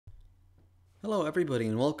Hello everybody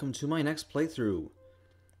and welcome to my next playthrough,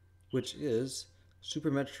 which is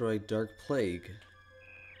Super Metroid Dark Plague.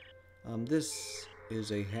 This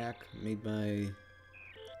is a hack made by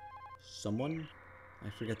someone.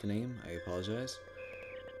 I forget the name, I apologize.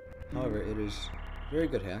 However, it is a very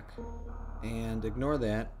good hack, and ignore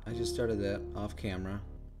that, I just started that off camera,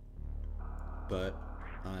 but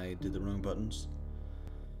I did the wrong buttons.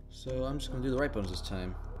 So I'm just going to do the right buttons this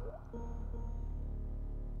time.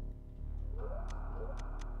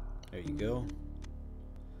 There you go.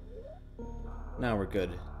 Now we're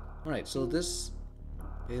good. Alright, so this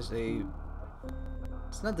is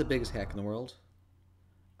it's not the biggest hack in the world,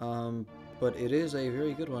 but it is a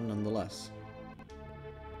very good one nonetheless.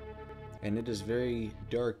 And it is very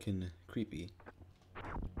dark and creepy,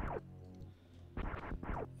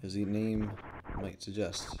 as the name might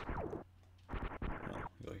suggest. Well,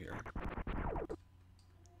 go here.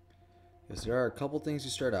 Because there are a couple things you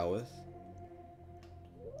start out with.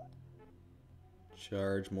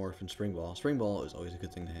 Charge, morph, and spring ball. Spring ball is always a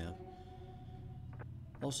good thing to have.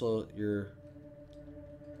 Also, your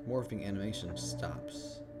morphing animation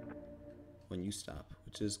stops when you stop,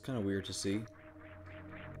 which is kind of weird to see.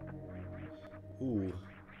 Ooh,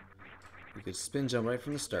 you could spin jump right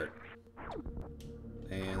from the start,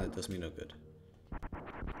 and that does me no good.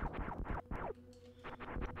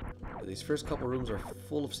 But these first couple rooms are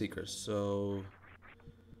full of secrets, so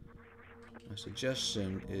my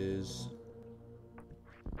suggestion is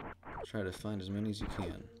try to find as many as you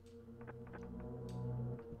can.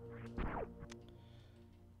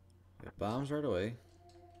 Get bombs right away.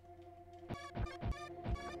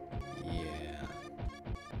 Yeah.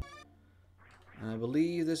 And I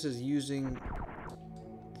believe this is using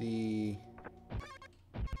the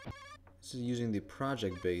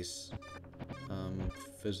project base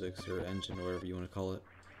physics or engine or whatever you want to call it.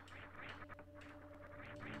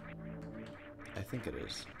 I think it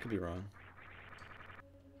is. Could be wrong.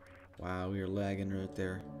 Wow, we are lagging right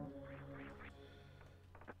there.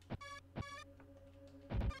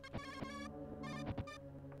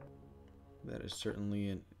 That is certainly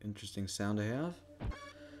an interesting sound to have.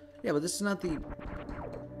 Yeah, but this is not the...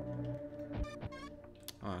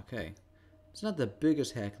 Okay. It's not the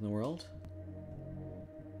biggest hack in the world.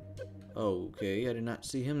 Okay, I did not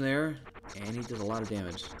see him there, and he did a lot of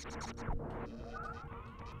damage.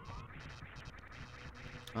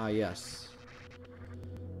 Ah, yes.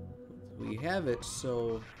 We have it,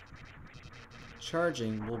 so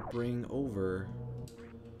charging will bring over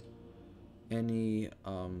any,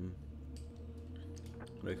 what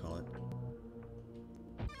do I call it?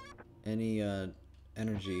 Any,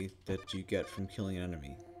 energy that you get from killing an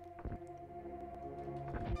enemy.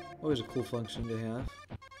 Always a cool function to have.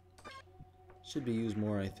 Should be used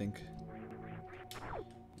more, I think.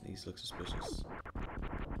 These look suspicious.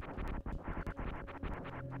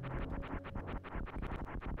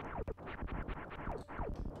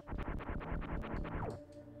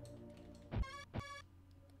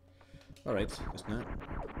 Alright, guess not.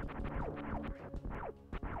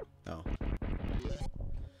 Oh.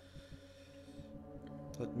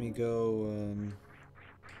 Let me go,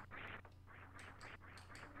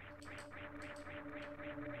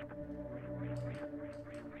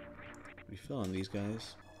 refill on these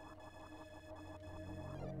guys.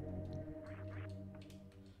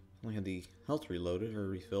 Only have the health reloaded or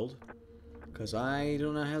refilled, because I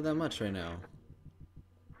do not have that much right now.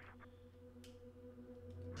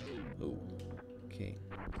 Oh, okay.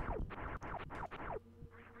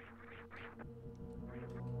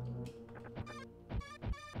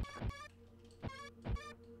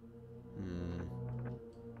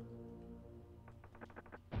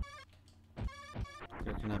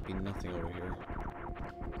 There cannot be nothing over here.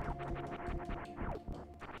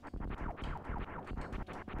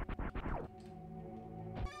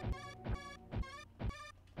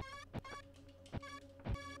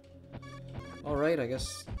 Alright, I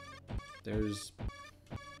guess there's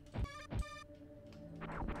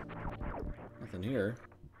nothing here.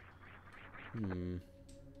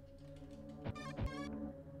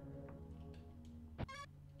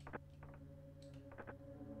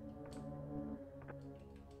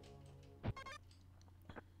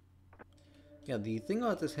 Yeah, the thing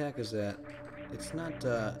about this hack is that it's not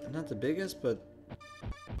the biggest, but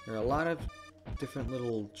there are a lot of different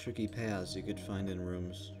little tricky paths you could find in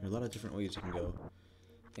rooms. There are a lot of different ways you can go.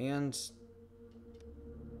 And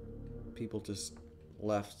people just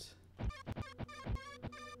left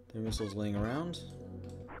their missiles laying around.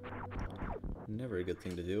 Never a good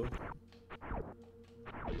thing to do.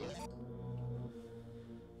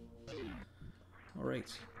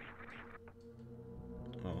 Alright.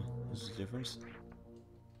 Oh, this is the difference.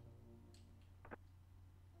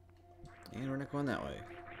 And we're not going that way.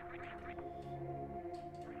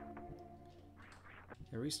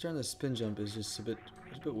 Yeah, restarting the spin jump is just a bit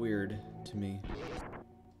weird to me.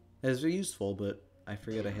 It's very useful, but I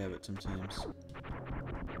forget I have it sometimes.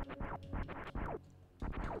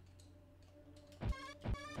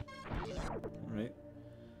 Alright.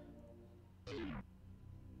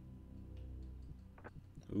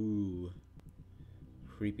 Ooh.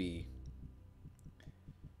 Creepy.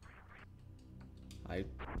 I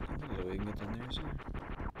don't know we can get down there, sir.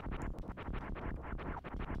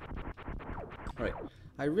 Alright.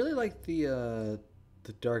 I really like the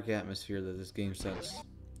dark atmosphere that this game sets.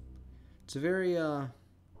 It's a very, what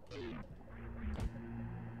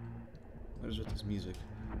is with this music?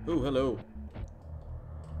 Oh, hello!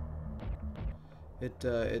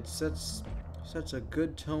 It sets a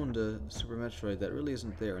good tone to Super Metroid that really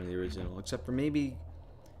isn't there in the original, except for maybe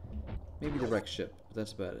the wreck ship, but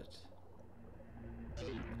that's about it.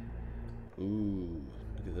 Ooh,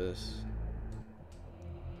 look at this.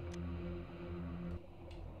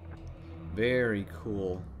 Very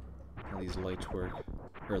cool how these lights work.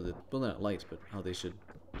 Or well, not lights, but how they should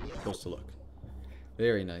supposed to look.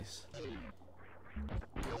 Very nice.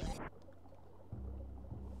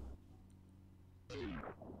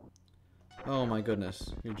 Oh my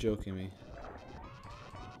goodness, you're joking me.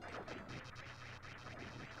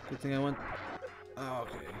 Good thing I went... Oh,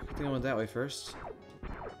 okay. Good thing I went that way first.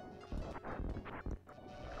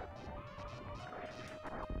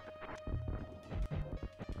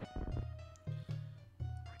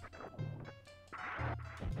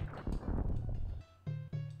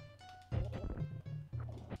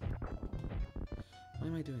 Why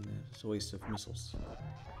am I doing that? It's a waste of missiles.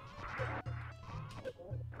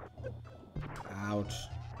 Ouch.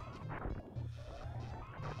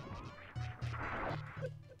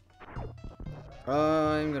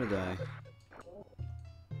 I'm gonna die.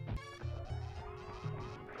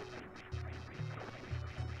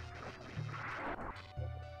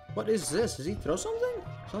 What is this? Does he throw something?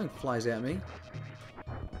 Something flies at me.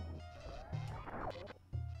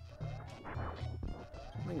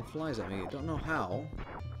 Something flies at me. I don't know how.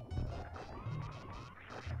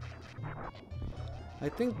 I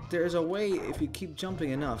think there's a way, if you keep jumping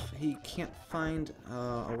enough, he can't find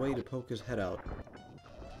a way to poke his head out.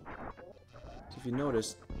 So if you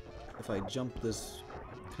notice, if I jump this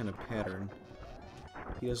kind of pattern,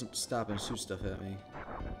 he doesn't stop and shoot stuff at me.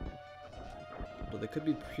 But there could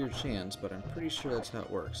be pure chance, but I'm pretty sure that's how it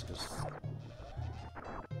works, because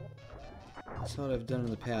that's how I've done in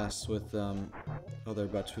the past with other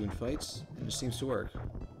Batoon fights, and it seems to work.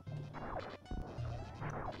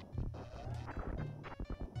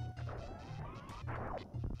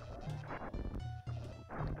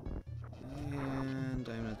 And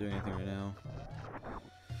I'm not doing anything right now.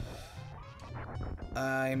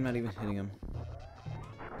 I'm not even hitting him.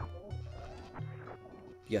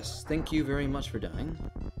 Yes, thank you very much for dying.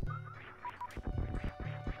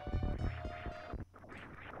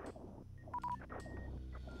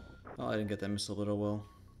 Oh, I didn't get that missile, but oh well.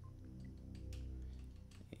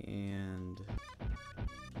 And...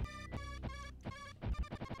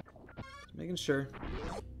 just making sure.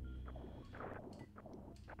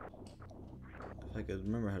 If I could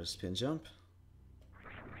remember how to spin jump.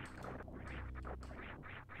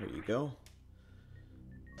 There you go.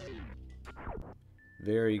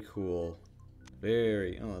 Very cool.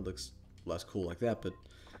 Very... oh, it looks less cool like that, but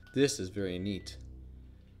this is very neat.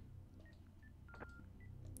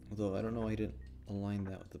 Although, I don't know why he didn't align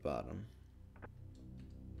that with the bottom.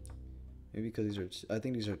 Maybe because these are... I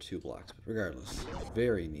think these are 2 blocks, but regardless.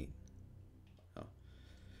 Very neat. Oh.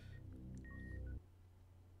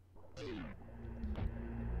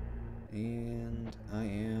 And I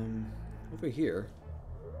am over here.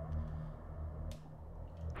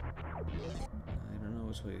 I don't know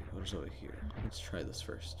which way, what is over here. Let's try this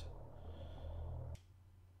first.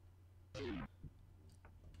 Oh,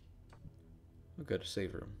 good,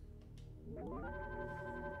 save room.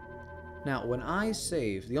 Now, when I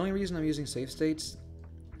save, the only reason I'm using save states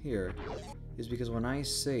here is because when I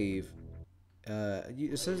save,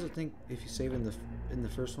 it says I think if you save in the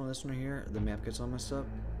first one, this one here, the map gets all messed up.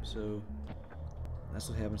 So that's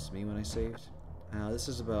what happens to me when I saved. This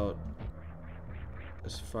is about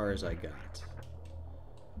as far as I got.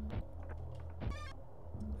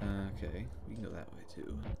 Okay, we can go that way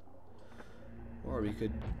too. Or we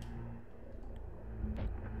could...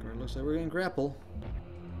 or it looks like we're gonna grapple.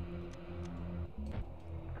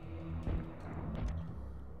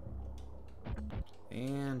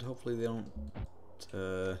 And hopefully they don't...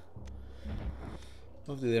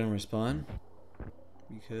 hopefully they don't respawn.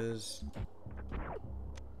 Because...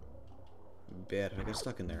 it'd be bad if I got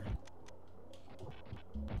stuck in there.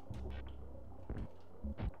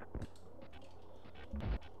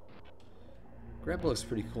 Grandpa looks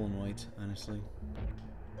pretty cool in white, honestly.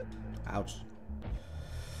 Ouch.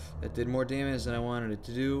 That did more damage than I wanted it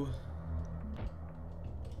to do.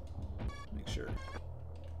 Make sure.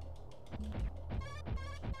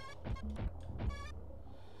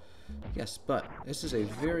 Yes, but this is a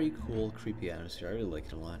very cool, creepy atmosphere. I really like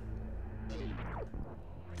it a lot.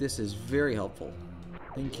 This is very helpful.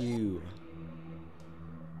 Thank you.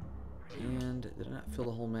 And did I not fill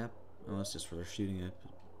the whole map? Oh, that's just where they're shooting it.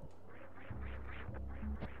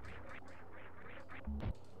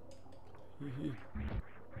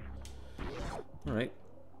 Alright.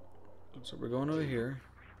 So we're going over here.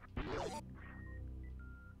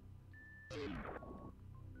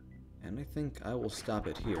 And I think I will stop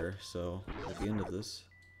it here, so at the end of this.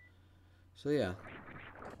 So yeah.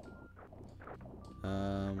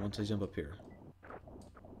 Once I jump up here.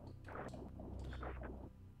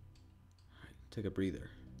 Alright, take a breather.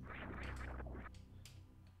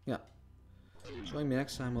 Yeah. Join me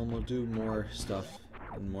next time when we'll do more stuff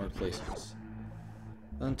in more places.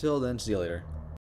 Until then, see you later.